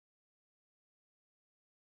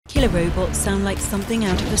Killer robots sound like something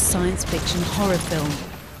out of a science fiction horror film,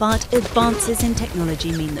 but advances in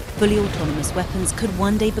technology mean that fully autonomous weapons could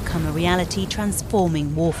one day become a reality,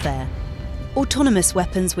 transforming warfare. Autonomous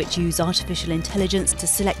weapons which use artificial intelligence to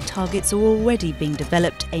select targets are already being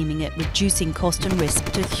developed, aiming at reducing cost and risk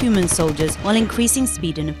to human soldiers while increasing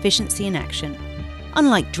speed and efficiency in action.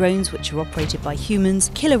 Unlike drones, which are operated by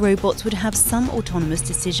humans, killer robots would have some autonomous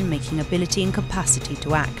decision-making ability and capacity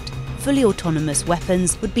to act. Fully autonomous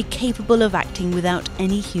weapons would be capable of acting without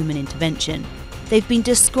any human intervention. They've been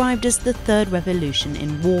described as the third revolution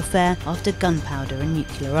in warfare after gunpowder and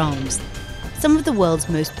nuclear arms. Some of the world's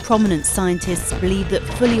most prominent scientists believe that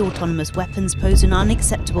fully autonomous weapons pose an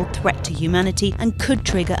unacceptable threat to humanity and could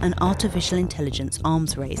trigger an artificial intelligence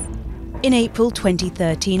arms race. In April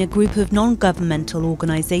 2013, a group of non-governmental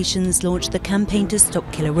organisations launched the Campaign to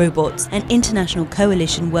Stop Killer Robots, an international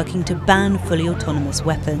coalition working to ban fully autonomous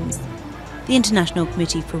weapons. The International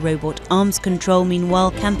Committee for Robot Arms Control,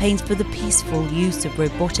 meanwhile, campaigns for the peaceful use of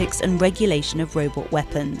robotics and regulation of robot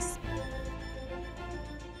weapons.